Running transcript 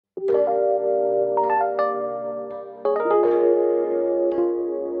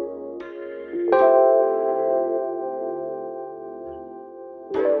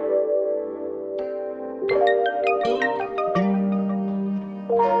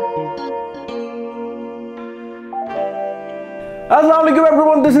अस्सलाम वालेकुम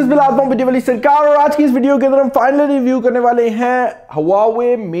everyone, this is Bilal from VideoWaliSarkar और आज की इस वीडियो के अंदर हम फाइनली रिव्यू करने वाले हैं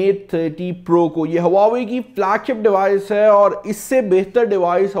Huawei Mate 30 Pro को। ये Huawei की फ्लैगशिप डिवाइस है और इससे बेहतर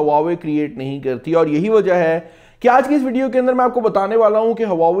डिवाइस Huawei क्रिएट नहीं करती और यही वजह है कि आज की इस वीडियो के अंदर मैं आपको बताने वाला हूं कि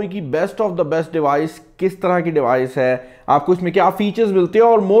Huawei की best of the best device किस तरह की डिवाइस है, आपको इसमें क्या फीचर्स मिलते हैं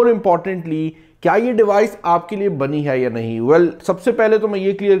और मोर इंपॉर्टेंटली क्या ये डिवाइस आपके लिए बनी है या नहीं। सबसे पहले तो मैं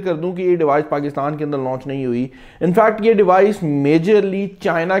ये क्लियर कर दूं कि ये डिवाइस पाकिस्तान के अंदर लॉन्च नहीं हुई। इनफैक्ट ये डिवाइस मेजरली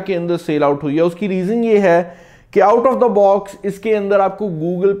चाइना के अंदर सेल आउट हुई है। उसकी रीज़न ये है कि आउट ऑफ द बॉक्स इसके अंदर आपको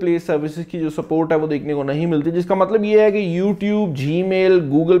गूगल प्ले सर्विसेज की जो सपोर्ट है वो देखने को नहीं मिलती, जिसका मतलब ये है कि YouTube, Gmail,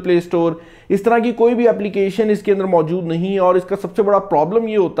 Google play store, इस तरह की कोई भी एप्लीकेशन इसके अंदर मौजूद नहीं है। और इसका सबसे बड़ा प्रॉब्लम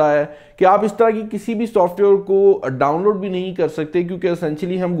ये होता है कि आप इस तरह की किसी भी सॉफ्टवेयर को डाउनलोड भी नहीं कर सकते, क्योंकि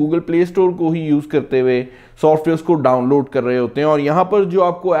एसेंशियली हम गूगल प्ले स्टोर को ही यूज़ करते हुए सॉफ्टवेयर्स को डाउनलोड कर रहे होते हैं। और यहाँ पर जो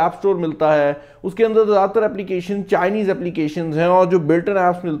आपको ऐप स्टोर मिलता है उसके अंदर ज़्यादातर एप्लीकेशन चाइनीज़ एप्लीकेशंस हैं और जो बिल्ट इन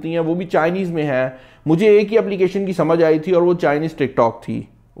ऐप्स मिलती हैं वो भी चाइनीज़ में है। मुझे एक ही एप्लीकेशन की समझ आई थी और वो चाइनीज़ टिकटॉक थी,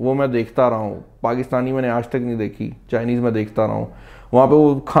 वो मैं देखता रहा हूँ। पाकिस्तानी मैंने आज तक नहीं देखी, चाइनीज़ में देखता रहा हूँ। वहाँ पे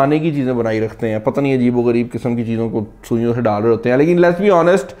वो खाने की चीज़ें बनाई रखते हैं, पता नहीं अजीब व गरीब किस्म की चीज़ों को सुइयों से डाल रहे होते हैं। लेकिन लेट्स बी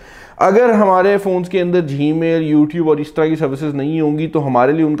ऑनेस्ट, अगर हमारे फ़ोन्स के अंदर जीमेल, यूट्यूब और इस तरह की सर्विसेज नहीं होंगी तो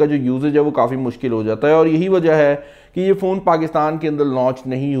हमारे लिए उनका जो यूजेज है वो काफ़ी मुश्किल हो जाता है। और यही वजह है कि ये फ़ोन पाकिस्तान के अंदर लॉन्च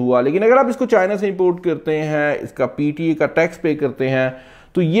नहीं हुआ। लेकिन अगर आप इसको चाइना से इंपोर्ट करते हैं, इसका PTA का टैक्स पे करते हैं,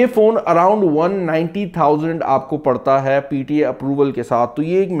 तो ये फ़ोन अराउंड 190,000 आपको पड़ता है PTA अप्रूवल के साथ। तो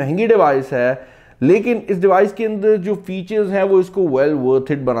ये एक महंगी डिवाइस है, लेकिन इस डिवाइस के अंदर जो फीचर्स हैं वो इसको वेल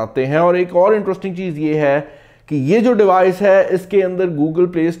वर्थ इट बनाते हैं। और एक और इंटरेस्टिंग चीज़ ये है कि ये जो डिवाइस है इसके अंदर गूगल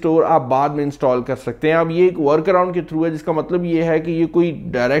प्ले स्टोर आप बाद में इंस्टॉल कर सकते हैं। अब ये एक वर्क अराउंड के थ्रू है, जिसका मतलब ये है कि ये कोई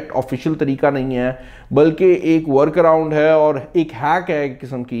डायरेक्ट ऑफिशियल तरीका नहीं है, बल्कि एक वर्क अराउंड है और एक हैक है एक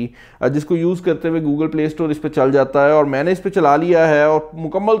किस्म की, जिसको यूज़ करते हुए गूगल प्ले स्टोर इस पर चल जाता है। और मैंने इस पर चला लिया है और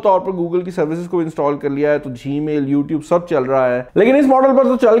मुकम्मल तौर पर गूगल की सर्विसेज को इंस्टॉल कर लिया है, तो जीमेल, यूट्यूब सब चल रहा है। लेकिन इस मॉडल पर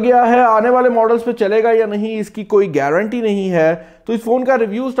तो चल गया है, आने वाले मॉडल्स पर चलेगा या नहीं इसकी कोई गारंटी नहीं है। तो इस फ़ोन का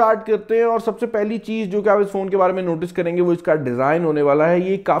रिव्यू स्टार्ट करते हैं। और सबसे पहली चीज़ जो कि आप इस फ़ोन के बारे में नोटिस करेंगे वो इसका डिज़ाइन होने वाला है।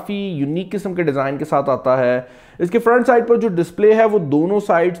 ये काफ़ी यूनिक किस्म के डिज़ाइन के साथ आता है। इसके फ्रंट साइड पर जो डिस्प्ले है वो दोनों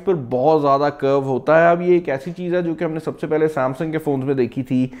साइड्स पर बहुत ज़्यादा कर्व होता है। अब ये एक ऐसी चीज़ है जो कि हमने सबसे पहले सैमसंग के फ़ोन्स में देखी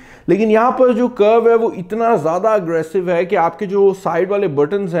थी, लेकिन यहाँ पर जो कर्व है वो इतना ज़्यादा अग्रेसिव है कि आपके जो साइड वाले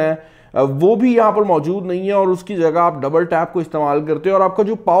बटन्स हैं वो भी यहाँ पर मौजूद नहीं है और उसकी जगह आप डबल टैप को इस्तेमाल करते हो और आपका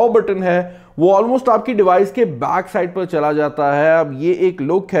जो पावर बटन है वो ऑलमोस्ट आपकी डिवाइस के बैक साइड पर चला जाता है। अब ये एक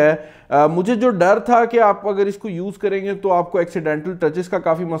लुक है। मुझे जो डर था कि आप अगर इसको यूज़ करेंगे तो आपको एक्सीडेंटल टचेस का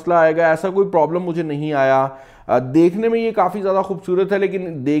काफ़ी मसला आएगा, ऐसा कोई प्रॉब्लम मुझे नहीं आया। देखने में ये काफ़ी ज़्यादा खूबसूरत है,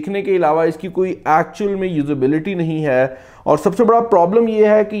 लेकिन देखने के अलावा इसकी कोई एक्चुअल में यूजेबिलिटी नहीं है। और सबसे बड़ा प्रॉब्लम ये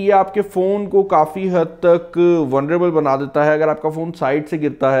है कि ये आपके फ़ोन को काफ़ी हद तक वनरेबल बना देता है। अगर आपका फ़ोन साइड से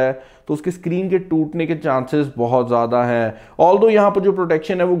गिरता है तो उसके स्क्रीन के टूटने के चांसेस बहुत ज़्यादा हैं। ऑल्दो यहाँ पर जो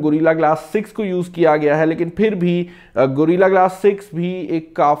प्रोटेक्शन है वो गोरिल्ला ग्लास 6 को यूज़ किया गया है, लेकिन फिर भी गोरिल्ला ग्लास 6 भी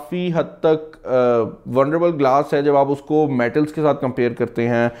एक काफ़ी हद तक वनरेबल ग्लास है। जब आप उसको मेटल्स के साथ कंपेयर करते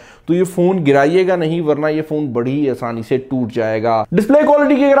हैं तो ये फ़ोन गिराइएगा नहीं, वरना ये फ़ोन बड़ी आसानी से टूट जाएगा। डिस्प्ले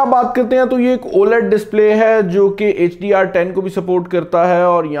क्वालिटी की अगर आप बात करते हैं तो ये एक OLED डिस्प्ले है जो कि HDR10 को भी सपोर्ट करता है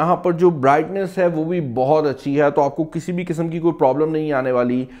और यहाँ पर जो ब्राइटनेस है वो भी बहुत अच्छी है, तो आपको किसी भी किस्म की कोई प्रॉब्लम नहीं आने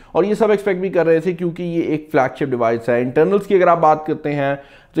वाली। और ये सब एक्सपेक्ट भी कर रहे थे क्योंकि ये एक फ्लैगशिप डिवाइस है। इंटरनल्स की अगर आप बात करते हैं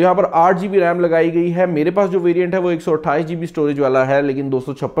तो यहाँ पर 8 GB रैम लगाई गई है। मेरे पास जो वेरिएंट है वो 128 GB स्टोरेज वाला है, लेकिन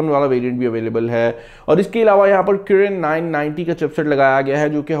 256 वाला वेरिएंट भी अवेलेबल है। और इसके अलावा यहाँ पर Kirin 990 का चिपसेट लगाया गया है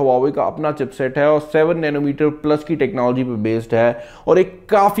जो कि Huawei का अपना चिपसेट है और 7 नैनोमीटर प्लस की टेक्नोलॉजी पे बेस्ड है और एक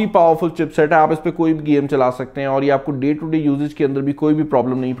काफ़ी पावरफुल चिपसेट है। आप इस पर कोई भी गेम चला सकते हैं और ये आपको डे टू डे यूजेज के अंदर भी कोई भी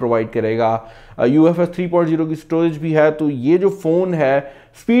प्रॉब्लम नहीं प्रोवाइड करेगा। UFS 3.0 की स्टोरेज भी है, तो ये जो फ़ोन है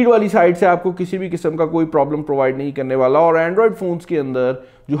स्पीड वाली साइड से आपको किसी भी किस्म का कोई प्रॉब्लम प्रोवाइड नहीं करने वाला। और एंड्रॉयड फ़ोन्स के अंदर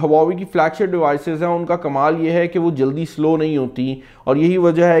जो Huawei की फ्लैगशिप डिवाइसेस हैं उनका कमाल ये है कि वो जल्दी स्लो नहीं होती और यही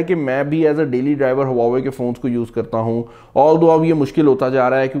वजह है कि मैं भी as a daily driver Huawei के फ़ोन्स को यूज़ करता हूँ। ऑल्दो अब ये मुश्किल होता जा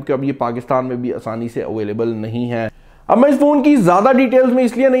रहा है क्योंकि अब ये पाकिस्तान में भी आसानी से अवेलेबल नहीं है। अब मैं इस फ़ोन की ज़्यादा डिटेल्स में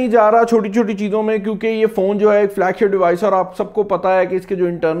इसलिए नहीं जा रहा छोटी छोटी चीज़ों में, क्योंकि ये फ़ोन जो है एक फ्लैगशिप डिवाइस और आप सबको पता है कि इसके जो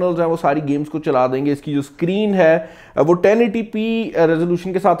इंटरनल्स हैं वो सारी गेम्स को चला देंगे। इसकी जो स्क्रीन है वो 1080p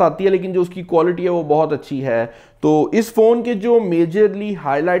रेजोल्यूशन के साथ आती है, लेकिन जो उसकी क्वालिटी है वो बहुत अच्छी है। तो इस फ़ोन के जो मेजरली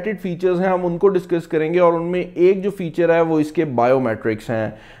हाईलाइटेड फीचर्स हैं हम उनको डिस्कस करेंगे, और उनमें एक जो फीचर है वो इसके बायोमेट्रिक्स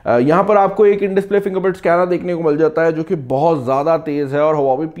हैं। यहाँ पर आपको एक इन डिस्प्ले फिंगरप्रिंट स्कैनर देखने को मिल जाता है जो कि बहुत ज़्यादा तेज़ है, और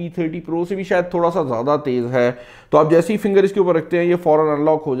Huawei P30 Pro से भी शायद थोड़ा सा ज़्यादा तेज़ है। तो आप जैसे ही फिंगर इसके ऊपर रखते हैं ये फ़ौरन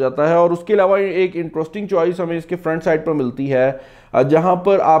अनलॉक हो जाता है। और उसके अलावा एक इंटरेस्टिंग चॉइस हमें इसके फ्रंट साइड पर मिलती है, जहाँ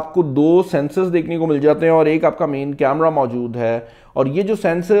पर आपको 2 सेंसर्स देखने को मिल जाते हैं और एक आपका मेन कैमरा मौजूद है। और ये जो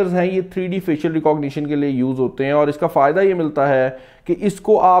सेंसर्स हैं ये 3D फेशियल रिकॉग्निशन के लिए यूज़ होते हैं, और इसका फ़ायदा ये मिलता है कि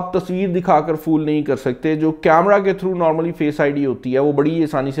इसको आप तस्वीर दिखाकर फूल नहीं कर सकते। जो कैमरा के थ्रू नॉर्मली फेस आईडी होती है वो बड़ी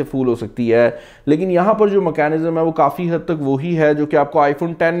आसानी से फूल हो सकती है, लेकिन यहाँ पर जो मैकेनिज्म है वो काफ़ी हद तक वही है जो कि आपको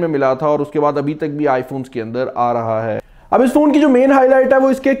आईफोन 10 में मिला था और उसके बाद अभी तक भी आईफोन्स के अंदर आ रहा है। अब इस फोन की जो मेन हाईलाइट है वो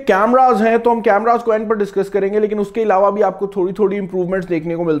इसके कैमरास हैं, तो हम कैमरास को एंड पर डिस्कस करेंगे, लेकिन उसके अलावा भी आपको थोड़ी थोड़ी इंप्रूवमेंट्स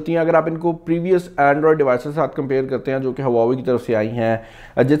देखने को मिलती हैं अगर आप इनको प्रीवियस एंड्रॉयड डिवाइस के साथ कंपेयर करते हैं जो कि Huawei की तरफ से आई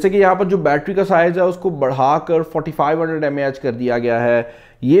हैं। जैसे कि यहाँ पर जो बैटरी का साइज है उसको बढ़ाकर 4500 mAh कर दिया गया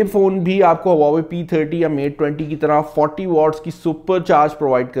है। ये फ़ोन भी आपको Huawei P30 या Mate20 की तरह 40 वॉट्स की सुपर चार्ज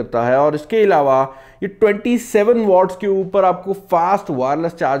प्रोवाइड करता है, और इसके अलावा ये 27 वॉट्स के ऊपर आपको फास्ट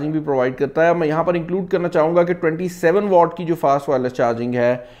वायरलेस चार्जिंग भी प्रोवाइड करता है। मैं यहाँ पर इंक्लूड करना चाहूँगा कि 27 वॉट की जो फास्ट वायरलेस चार्जिंग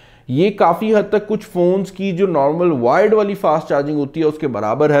है ये काफ़ी हद तक कुछ फ़ोन्स की जो नॉर्मल वायर्ड वाली फास्ट चार्जिंग होती है उसके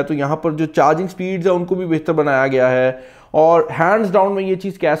बराबर है। तो यहाँ पर जो चार्जिंग स्पीड्स है उनको भी बेहतर बनाया गया है, और हैंड्स डाउन मैं ये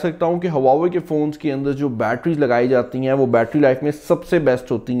चीज़ कह सकता हूँ कि Huawei के फ़ोन्स के अंदर जो बैटरीज लगाई जाती हैं वो बैटरी लाइफ में सबसे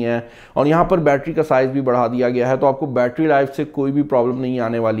बेस्ट होती हैं, और यहाँ पर बैटरी का साइज़ भी बढ़ा दिया गया है, तो आपको बैटरी लाइफ से कोई भी प्रॉब्लम नहीं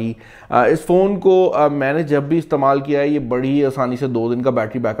आने वाली। इस फ़ोन को मैंने जब भी इस्तेमाल किया है ये बड़ी आसानी से 2 दिन का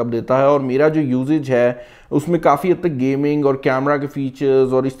बैटरी बैकअप देता है, और मेरा जो यूजेज है उसमें काफ़ी हद तक गेमिंग और कैमरा के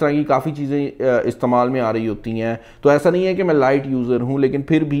फीचर्स और इस तरह की काफ़ी चीज़ें इस्तेमाल में आ रही होती हैं। तो ऐसा नहीं है कि मैं लाइट यूज़र हूँ, लेकिन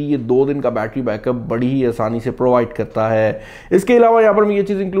फिर भी ये 2 दिन का बैटरी बैकअप बड़ी ही आसानी से प्रोवाइड करता है। इसके अलावा यहाँ पर मैं ये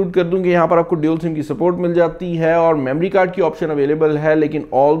चीज़ इंक्लूड कर दूँ कि यहाँ पर आपको ड्यूल सिम की सपोर्ट मिल जाती है और मेमोरी कार्ड की ऑप्शन अवेलेबल है, लेकिन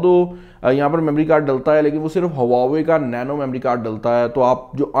ऑल्दो यहाँ पर मेमोरी कार्ड डलता है लेकिन वो सिर्फ Huawei का नैनो मेमोरी कार्ड डलता है, तो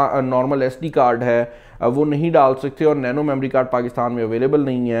आप जो नॉर्मल SD कार्ड है वो नहीं डाल सकते, और नैनो मेमोरी कार्ड पाकिस्तान में अवेलेबल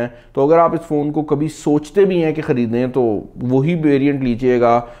नहीं है। तो अगर आप इस फ़ोन को कभी सोचते भी हैं कि ख़रीदें तो वही वेरिएंट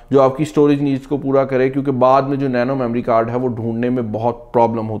लीजिएगा जो आपकी स्टोरेज नीड्स को पूरा करे, क्योंकि बाद में जो नैनो मेमोरी कार्ड है वो ढूंढने में बहुत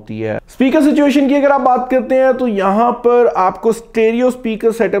प्रॉब्लम होती है। स्पीकर सिचुएशन की अगर आप बात करते हैं तो यहाँ पर आपको स्टेरियो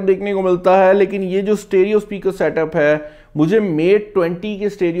स्पीकर सेटअप देखने को मिलता है, लेकिन ये जो स्टेरियो स्पीकर सेटअप है मुझे Mate20 के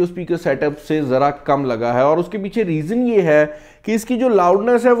स्टेरियो स्पीकर सेटअप से ज़रा कम लगा है, और उसके पीछे रीज़न ये है कि इसकी जो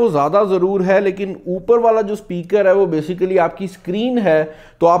लाउडनेस है वो ज़्यादा ज़रूर है, लेकिन ऊपर वाला जो स्पीकर है वो बेसिकली आपकी स्क्रीन है।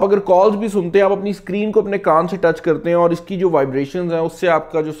 तो आप अगर कॉल्स भी सुनते हैं आप अपनी स्क्रीन को अपने कान से टच करते हैं और इसकी जो वाइब्रेशंस हैं उससे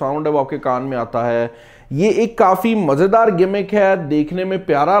आपका जो साउंड है वो आपके कान में आता है। ये एक काफ़ी मज़ेदार गिमिक है, देखने में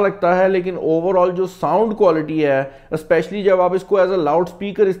प्यारा लगता है, लेकिन ओवरऑल जो साउंड क्वालिटी है स्पेशली जब आप इसको एज अ लाउड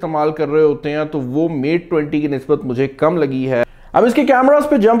स्पीकर इस्तेमाल कर रहे होते हैं तो वो Mate20 की निस्बत मुझे कम लगी है। अब इसके कैमरास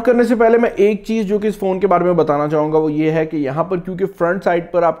पे जंप करने से पहले मैं एक चीज़ जो कि इस फ़ोन के बारे में बताना चाहूँगा वो ये है कि यहाँ पर क्योंकि फ्रंट साइड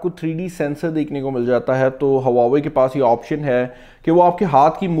पर आपको 3D सेंसर देखने को मिल जाता है, तो Huawei के पास ये ऑप्शन है कि वो आपके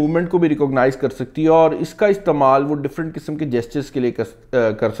हाथ की मूवमेंट को भी रिकॉग्नाइज कर सकती है, और इसका इस्तेमाल वो डिफरेंट किस्म के जेस्चर्स के लिए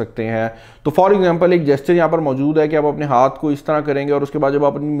कर सकते हैं। तो फॉर एग्जांपल एक जेस्चर यहाँ पर मौजूद है कि आप अपने हाथ को इस तरह करेंगे और उसके बाद जब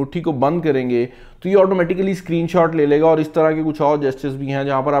आप अपनी मुट्ठी को बंद करेंगे तो ये ऑटोमेटिकली स्क्रीनशॉट ले लेगा, और इस तरह के कुछ और जेस्चर्स भी हैं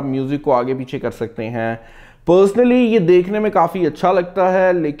जहाँ पर आप म्यूज़िक को आगे पीछे कर सकते हैं। पर्सनली ये देखने में काफ़ी अच्छा लगता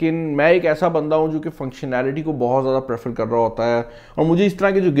है, लेकिन मैं एक ऐसा बंदा हूँ जो कि फंक्शनैलिटी को बहुत ज़्यादा प्रेफर कर रहा होता है, और मुझे इस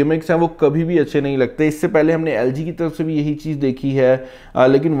तरह के जो गिमिक्स हैं वो कभी भी अच्छे नहीं लगते। इससे पहले हमने LG की तरफ से भी यही चीज़ देखी है,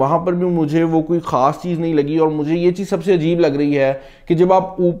 लेकिन वहाँ पर भी मुझे वो कोई ख़ास चीज़ नहीं लगी। और मुझे ये चीज़ सबसे अजीब लग रही है कि जब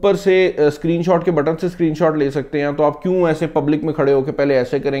आप ऊपर से स्क्रीनशॉट के बटन से स्क्रीनशॉट ले सकते हैं तो आप क्यों ऐसे पब्लिक में खड़े होकर पहले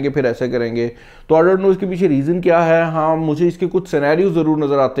ऐसे करेंगे फिर ऐसे करेंगे। तो आई डोंट नो इसके पीछे रीज़न क्या है। हाँ, मुझे इसके कुछ सिनेरियो ज़रूर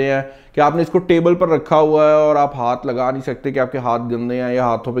नज़र आते हैं कि आपने इसको टेबल पर रखा हुआ है और आप हाथ लगा नहीं सकते कि आपके हाथ गंदे हैं या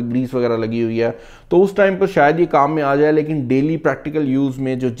हाथों पे ग्रीस वगैरह लगी हुई है, तो उस टाइम पर शायद ये काम में आ जाए। लेकिन डेली प्रैक्टिकल यूज़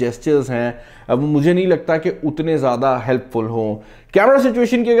में जो जेस्चर्स हैं अब मुझे नहीं लगता कि उतने ज़्यादा हेल्पफुल हों। कैमरा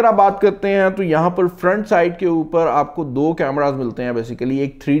सिचुएशन की अगर आप बात करते हैं तो यहाँ पर फ्रंट साइड के ऊपर आपको 2 कैमरास मिलते हैं बेसिकली।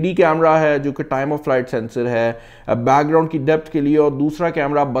 एक 3D कैमरा है जो कि टाइम ऑफ फ्लाइट सेंसर है बैकग्राउंड की डेप्थ के लिए, और दूसरा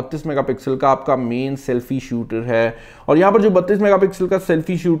कैमरा 32 मेगापिक्सल का आपका मेन सेल्फी शूटर है। और यहाँ पर जो 32 मेगापिक्सल का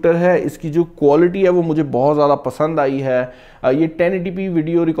सेल्फी शूटर है इसकी जो क्वालिटी है वो मुझे बहुत ज़्यादा पसंद आई है। ये 1080p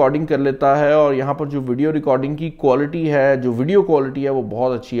वीडियो रिकॉर्डिंग कर लेता है, और यहाँ पर जो वीडियो रिकॉर्डिंग की क्वालिटी है, जो वीडियो क्वालिटी है वो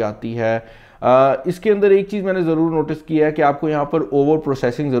बहुत अच्छी आती है। इसके अंदर एक चीज़ मैंने ज़रूर नोटिस किया है कि आपको यहाँ पर ओवर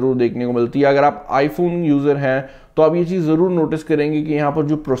प्रोसेसिंग ज़रूर देखने को मिलती है। अगर आप आईफोन यूज़र हैं तो आप ये चीज़ ज़रूर नोटिस करेंगे कि यहाँ पर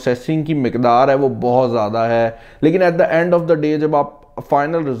जो प्रोसेसिंग की मिकदार है वो बहुत ज़्यादा है, लेकिन at the end of the day जब आप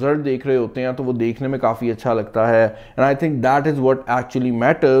फाइनल रिजल्ट देख रहे होते हैं तो वो देखने में काफ़ी अच्छा लगता है, and I think that is what actually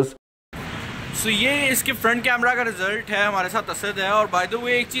matters. सो ये इसके फ्रंट कैमरा का रिजल्ट है, हमारे साथ असद है। और बाय द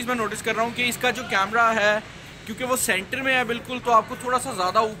वे एक चीज़ मैं नोटिस कर रहा हूँ कि इसका जो कैमरा है, क्योंकि वो सेंटर में है बिल्कुल, तो आपको थोड़ा सा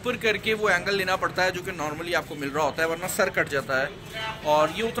ज़्यादा ऊपर करके वो एंगल लेना पड़ता है जो कि नॉर्मली आपको मिल रहा होता है, वरना सर कट जाता है।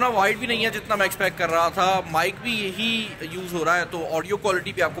 और ये उतना वाइड भी नहीं है जितना मैं एक्सपेक्ट कर रहा था। माइक भी यही यूज़ हो रहा है, तो ऑडियो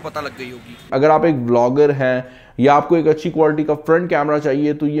क्वालिटी भी आपको पता लग गई होगी। अगर आप एक ब्लॉगर हैं या आपको एक अच्छी क्वालिटी का फ्रंट कैमरा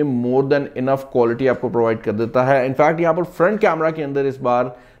चाहिए तो ये मोर देन इनफ क्वालिटी आपको प्रोवाइड कर देता है। इनफैक्ट यहाँ पर फ्रंट कैमरा के अंदर इस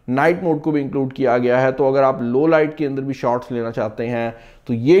बार नाइट मोड को भी इंक्लूड किया गया है, तो अगर आप लो लाइट के अंदर भी शॉट्स लेना चाहते हैं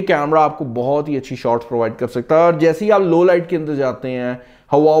तो ये कैमरा आपको बहुत ही अच्छी शॉट्स प्रोवाइड कर सकता है। और जैसे ही आप लो लाइट के अंदर जाते हैं,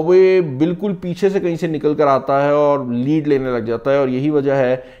 Huawei बिल्कुल पीछे से कहीं से निकल कर आता है और लीड लेने लग जाता है। और यही वजह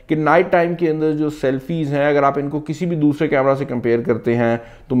है कि नाइट टाइम के अंदर जो सेल्फीज़ हैं, अगर आप इनको किसी भी दूसरे कैमरा से कंपेयर करते हैं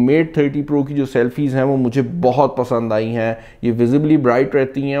तो Mate 30 Pro की जो सेल्फीज़ हैं वो मुझे बहुत पसंद आई हैं। ये विजिबली ब्राइट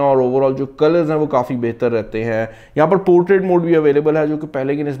रहती हैं और ओवरऑल जो कलर्स हैं वो काफ़ी बेहतर रहते हैं। यहाँ पर पोर्ट्रेट मोड भी अवेलेबल है जो कि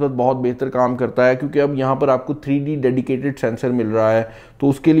पहले की निस्बत बहुत बेहतर काम करता है, क्योंकि अब यहाँ पर आपको 3D डेडिकेटेड सेंसर मिल रहा है, तो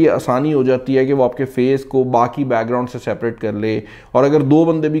उसके लिए आसानी हो जाती है कि वो आपके फेस को बाकी बैकग्राउंड से सेपरेट कर ले। और अगर दो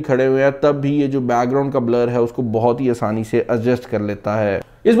बंदे भी खड़े हुए हैं तब भी ये जो बैकग्राउंड का ब्लर है उसको बहुत ही आसानी से एडजस्ट कर लेता है।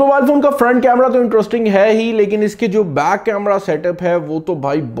 इस मोबाइल फोन का फ्रंट कैमरा तो इंटरेस्टिंग है ही, लेकिन इसके जो बैक कैमरा सेटअप है वो तो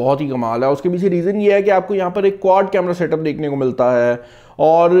भाई बहुत ही कमाल है। उसके पीछे रीजन ये है कि आपको यहाँ पर एक क्वाड कैमरा सेटअप देखने को मिलता है,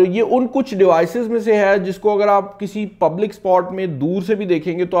 और ये उन कुछ डिवाइसेस में से है जिसको अगर आप किसी पब्लिक स्पॉट में दूर से भी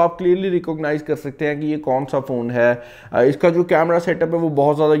देखेंगे तो आप क्लियरली रिकॉग्नाइज कर सकते हैं कि ये कौन सा फ़ोन है। इसका जो कैमरा सेटअप है वो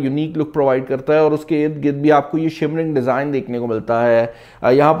बहुत ज़्यादा यूनिक लुक प्रोवाइड करता है, और उसके इर्द गिर्द भी आपको ये शिमरिंग डिज़ाइन देखने को मिलता है।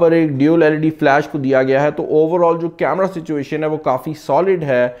 यहाँ पर एक ड्यूल LED फ्लैश को दिया गया है, तो ओवरऑल जो कैमरा सिचुएशन है वो काफ़ी सॉलिड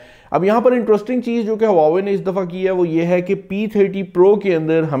है। अब यहाँ पर इंटरेस्टिंग चीज़ जो कि Huawei ने इस दफ़ा की है वो ये है कि P30 Pro के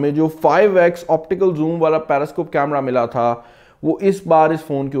अंदर हमें जो 5x ऑप्टिकल जूम वाला पैरास्कोप कैमरा मिला था वो इस बार इस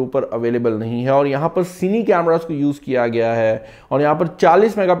फ़ोन के ऊपर अवेलेबल नहीं है। और यहाँ पर सिनी कैमरास को यूज़ किया गया है, और यहाँ पर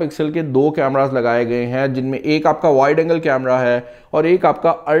 40 मेगापिक्सल के दो कैमरास लगाए गए हैं, जिनमें एक आपका वाइड एंगल कैमरा है और एक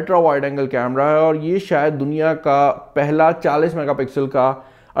आपका अल्ट्रा वाइड एंगल कैमरा है। और ये शायद दुनिया का पहला 40 मेगापिक्सल का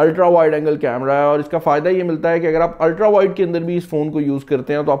अल्ट्रा वाइड एंगल कैमरा है। और इसका फ़ायदा ये मिलता है कि अगर आप अल्ट्रा वाइड के अंदर भी इस फ़ोन को यूज़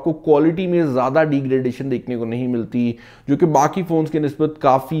करते हैं तो आपको क्वालिटी में ज़्यादा डिग्रेडेशन देखने को नहीं मिलती, जो कि बाकी फ़ोन्स के निस्बत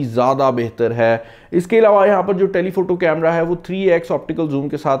काफ़ी ज़्यादा बेहतर है। इसके अलावा यहाँ पर जो टेलीफोटो कैमरा है वो 3x ऑप्टिकल जूम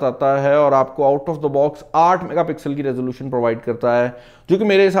के साथ आता है, और आपको out of the box 8 megapixel की रेजोल्यूशन प्रोवाइड करता है, जो कि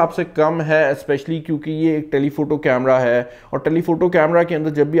मेरे हिसाब से कम है, स्पेशली क्योंकि ये एक टेलीफोटो कैमरा है। और टेलीफोटो कैमरा के अंदर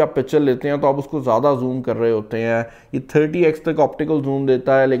जब भी आप पिक्चर लेते हैं तो आप उसको ज़्यादा जूम कर रहे होते हैं। ये 30x तक ऑप्टिकल जूम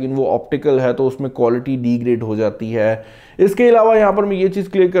देता है, लेकिन वो ऑप्टिकल है तो उसमें क्वालिटी डिग्रेड हो जाती है। इसके अलावा यहाँ पर मैं ये चीज़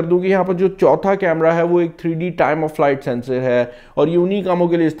क्लियर कर दूं कि यहाँ पर जो चौथा कैमरा है वो एक 3D time of flight sensor है, और ये उन्हीं कामों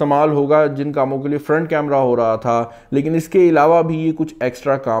के लिए इस्तेमाल होगा जिन कामों के लिए फ्रंट कैमरा हो रहा था, लेकिन इसके अलावा भी ये कुछ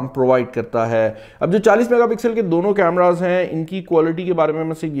एक्स्ट्रा काम प्रोवाइड करता है। अब जो 40 मेगापिक्सल के दोनों कैमराज हैं, इनकी क्वालिटी के बारे में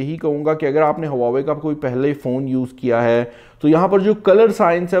मैं सिर्फ यही कहूँगा कि अगर आपने Huawei का कोई पहले फ़ोन यूज़ किया है तो यहाँ पर जो कलर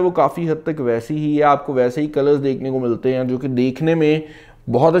साइंस है वो काफ़ी हद तक वैसी ही है। आपको वैसे ही कलर्स देखने को मिलते हैं जो कि देखने में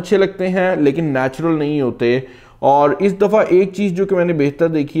बहुत अच्छे लगते हैं लेकिन नेचुरल नहीं होते। और इस दफ़ा एक चीज़ जो कि मैंने बेहतर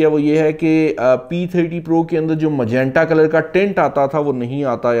देखी है वो ये है कि P30 Pro के अंदर जो मजेंटा कलर का टिंट आता था वो नहीं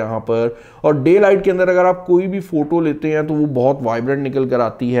आता यहाँ पर, और डे लाइट के अंदर अगर आप कोई भी फ़ोटो लेते हैं तो वो बहुत वाइब्रेंट निकल कर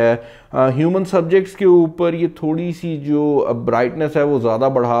आती है। ह्यूमन सब्जेक्ट्स के ऊपर ये थोड़ी सी जो ब्राइटनेस है वो ज़्यादा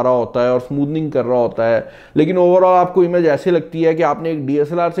बढ़ा रहा होता है और स्मूथनिंग कर रहा होता है, लेकिन ओवरऑल आपको इमेज ऐसे लगती है कि आपने एक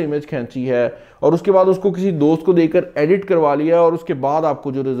DSLR से इमेज खींची है और उसके बाद उसको किसी दोस्त को देकर एडिट करवा लिया, और उसके बाद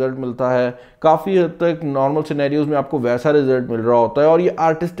आपको जो रिजल्ट मिलता है काफ़ी हद तक नॉर्मल सिनेरियोज में आपको वैसा रिजल्ट मिल रहा होता है। और ये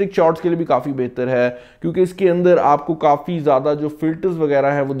आर्टिस्टिक शॉट्स के लिए भी काफ़ी बेहतर है, क्योंकि इसके अंदर आपको काफ़ी ज़्यादा जो फिल्टर्स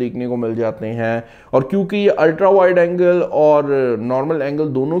वगैरह हैं वो देखने को मिल जाते हैं। और क्योंकि ये अल्ट्रा वाइड एंगल और नॉर्मल एंगल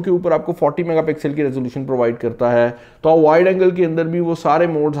दोनों के ऊपर आपको 40 मेगापिक्सल की रेजोल्यूशन प्रोवाइड करता है, तो आप वाइड एंगल के अंदर भी वो सारे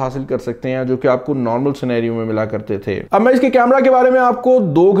मोड्स हासिल कर सकते हैं जो कि आपको नॉर्मल सिनेरियो में मिला करते थे। अब मैं इसके कैमरा के बारे में आपको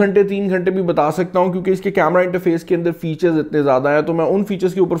 2 घंटे 3 घंटे भी बता सकता हूं, क्योंकि इसके कैमरा इंटरफेस के अंदर फीचर्स इतने ज़्यादा हैं, तो मैं उन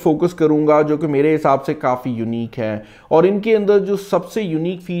फीचर्स के ऊपर फोकस करूंगा जो कि मेरे हिसाब से काफ़ी यूनिक है। और इनके अंदर जो सबसे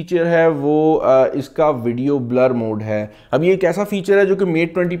यूनिक फीचर है वो इसका वीडियो ब्लर मोड है। अब ये एक ऐसा फीचर है जो कि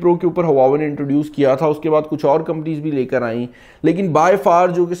Mate30 Pro के ऊपर Huawei ने इंट्रोड्यूस किया था, उसके बाद कुछ और कंपनीज भी लेकर आई, लेकिन बाय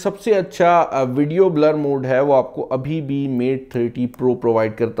फार जो कि सबसे अच्छा वीडियो ब्लर मोड है वो आपको अभी भी Mate30 Pro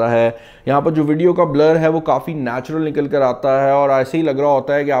प्रोवाइड करता है। यहाँ पर जो वीडियो का ब्लर है वो काफ़ी नेचुरल निकल कर आता है, और ऐसे ही लग रहा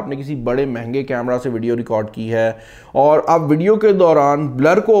होता है कि आपने किसी बड़े महंगे कैमरा से वीडियो रिकॉर्ड की है। और आप वीडियो के दौरान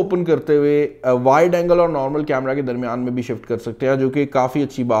ब्लर को ओपन करते हुए वाइड एंगल और नॉर्मल कैमरा के दरमियान में भी शिफ्ट कर सकते हैं, जो कि काफ़ी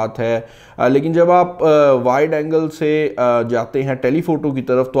अच्छी बात है। लेकिन जब आप वाइड एंगल से जाते हैं टेलीफोटो की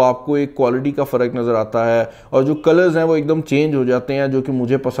तरफ तो आपको एक क्वालिटी का फ़र्क नज़र आता है और जो कलर्स हैं वो एकदम चेंज हो जाते हैं, जो कि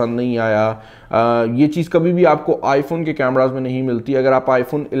मुझे पसंद नहीं आया। ये चीज़ कभी भी आपको आईफोन के कैमराज में नहीं मिलती। अगर आप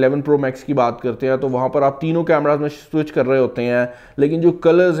आईफोन 11 प्रो मैक्स की बात करते हैं तो वहाँ पर आप तीनों कैमराज में स्विच कर रहे होते हैं, लेकिन जो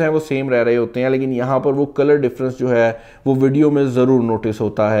कलर्स हैं वो सेम रह रहे होते हैं। लेकिन यहाँ पर वो कलर डिफरेंस जो है वो वीडियो में ज़रूर नोटिस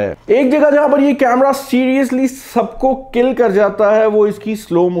होता है। एक जगह जहाँ पर ये कैमरा सीरियसली सबको किल कर जाता है वो इसकी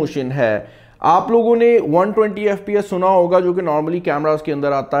स्लो मोशन है। आप लोगों ने 120 FPS सुना होगा जो कि नॉर्मली कैमरास के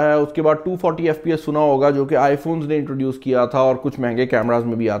अंदर आता है, उसके बाद 240 FPS सुना होगा जो कि आईफोन्स ने इंट्रोड्यूस किया था और कुछ महंगे कैमरास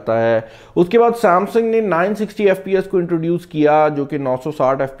में भी आता है। उसके बाद सैमसंग ने 960 FPS को इंट्रोड्यूस किया जो कि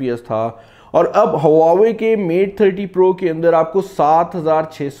 960 FPS था, और अब Huawei के Mate 30 Pro के अंदर आपको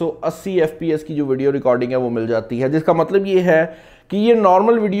 7680 FPS की जो वीडियो रिकॉर्डिंग है वो मिल जाती है, जिसका मतलब ये है कि ये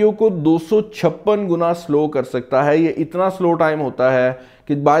नॉर्मल वीडियो को 256 गुना स्लो कर सकता है। ये इतना स्लो टाइम होता है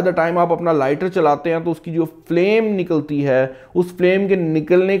कि बाय द टाइम आप अपना लाइटर चलाते हैं तो उसकी जो फ्लेम निकलती है उस फ्लेम के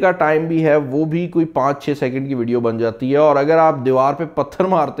निकलने का टाइम भी है वो भी कोई 5-6 सेकंड की वीडियो बन जाती है। और अगर आप दीवार पे पत्थर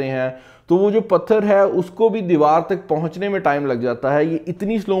मारते हैं तो वो जो पत्थर है उसको भी दीवार तक पहुंचने में टाइम लग जाता है। ये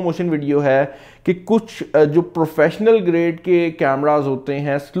इतनी स्लो मोशन वीडियो है कि कुछ जो प्रोफेशनल ग्रेड के कैमराज होते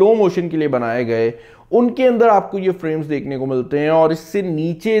हैं स्लो मोशन के लिए बनाए गए, उनके अंदर आपको ये फ्रेम्स देखने को मिलते हैं। और इससे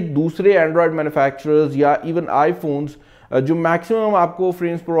नीचे दूसरे एंड्रॉयड मैन्युफैक्चरर्स या इवन आईफोन्स जो मैक्सिमम आपको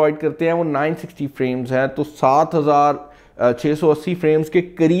फ्रेम्स प्रोवाइड करते हैं वो 960 फ्रेम्स हैं, तो 7680 फ्रेम्स के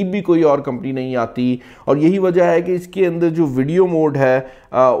करीब भी कोई और कंपनी नहीं आती। और यही वजह है कि इसके अंदर जो वीडियो मोड है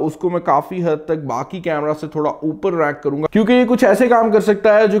उसको मैं काफ़ी हद तक बाकी कैमरा से थोड़ा ऊपर रैंक करूंगा, क्योंकि ये कुछ ऐसे काम कर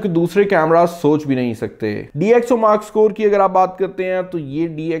सकता है जो कि दूसरे कैमरा सोच भी नहीं सकते। DxO मार्क स्कोर की अगर आप बात करते हैं तो ये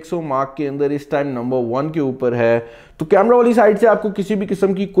DxO मार्क के अंदर इस टाइम नंबर 1 के ऊपर है, तो कैमरा वाली साइड से आपको किसी भी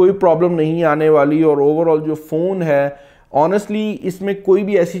किस्म की कोई प्रॉब्लम नहीं आने वाली। और ओवरऑल जो फ़ोन है ऑनेस्टली इसमें कोई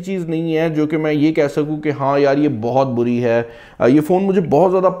भी ऐसी चीज़ नहीं है जो कि मैं ये कह सकूं कि हाँ यार ये बहुत बुरी है। ये फ़ोन मुझे बहुत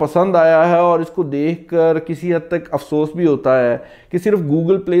ज़्यादा पसंद आया है और इसको देखकर किसी हद तक अफसोस भी होता है कि सिर्फ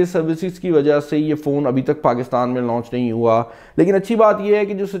गूगल प्ले सर्विसेज की वजह से ये फ़ोन अभी तक पाकिस्तान में लॉन्च नहीं हुआ। लेकिन अच्छी बात यह है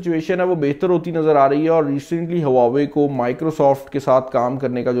कि जो सिचुएशन है वो बेहतर होती नज़र आ रही है और रिसेंटली Huawei को माइक्रोसॉफ्ट के साथ काम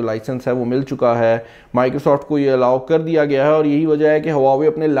करने का जो लाइसेंस है वो मिल चुका है। माइक्रोसॉफ्ट को ये अलाउ कर दिया गया है और यही वजह है कि Huawei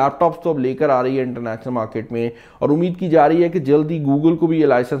अपने लैपटॉप्स तो अब लेकर आ रही है इंटरनेशनल मार्केट में, और उम्मीद की जा रही है कि जल्दी गूगल को भी ये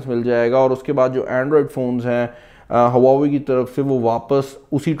लाइसेंस मिल जाएगा और उसके बाद जो एंड्रॉयड फ़ोन्स हैं Huawei की तरफ से वो वापस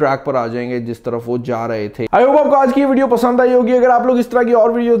उसी ट्रैक पर आ जाएंगे जिस तरफ वो जा रहे थे। आई होप आपको आज की वीडियो पसंद आई होगी। अगर आप लोग इस तरह की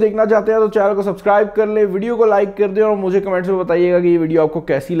और वीडियो देखना चाहते हैं तो चैनल को सब्सक्राइब कर ले, वीडियो को लाइक कर दें और मुझे कमेंट्स में बताइएगा कि ये वीडियो आपको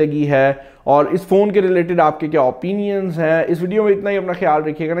कैसी लगी है और इस फोन के रिलेटेड आपके क्या ओपिनियंस हैं। इस वीडियो में इतना ही, अपना ख्याल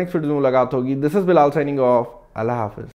रखिएगा। नेक्स्ट वीडियो में मुलाकात होगी। This is Bilal signing off. Allah Hafiz.